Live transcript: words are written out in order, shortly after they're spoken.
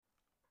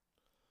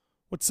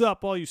What's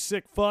up, all you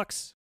sick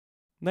fucks?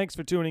 Thanks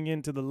for tuning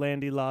in to the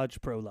Landi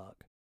Lodge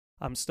Prologue.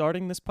 I'm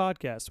starting this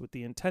podcast with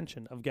the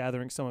intention of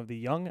gathering some of the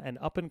young and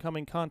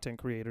up-and-coming content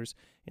creators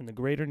in the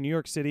greater New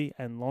York City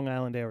and Long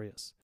Island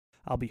areas.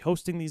 I'll be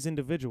hosting these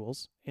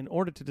individuals in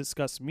order to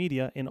discuss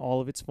media in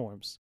all of its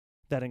forms.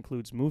 That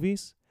includes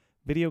movies,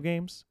 video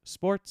games,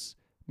 sports,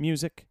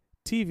 music,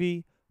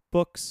 TV,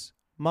 books,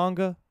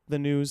 manga, the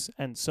news,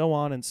 and so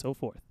on and so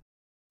forth.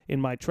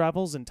 In my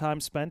travels and time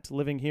spent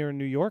living here in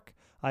New York,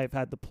 I have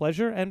had the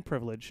pleasure and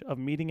privilege of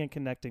meeting and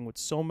connecting with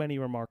so many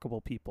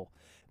remarkable people,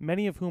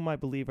 many of whom I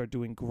believe are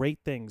doing great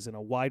things in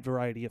a wide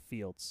variety of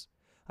fields.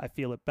 I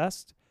feel it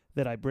best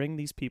that I bring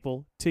these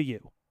people to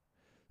you.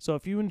 So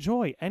if you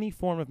enjoy any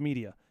form of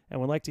media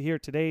and would like to hear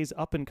today's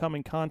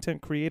up-and-coming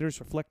content creators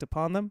reflect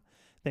upon them,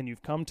 then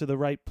you've come to the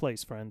right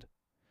place, friend.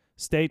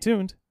 Stay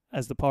tuned,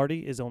 as the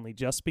party is only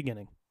just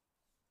beginning.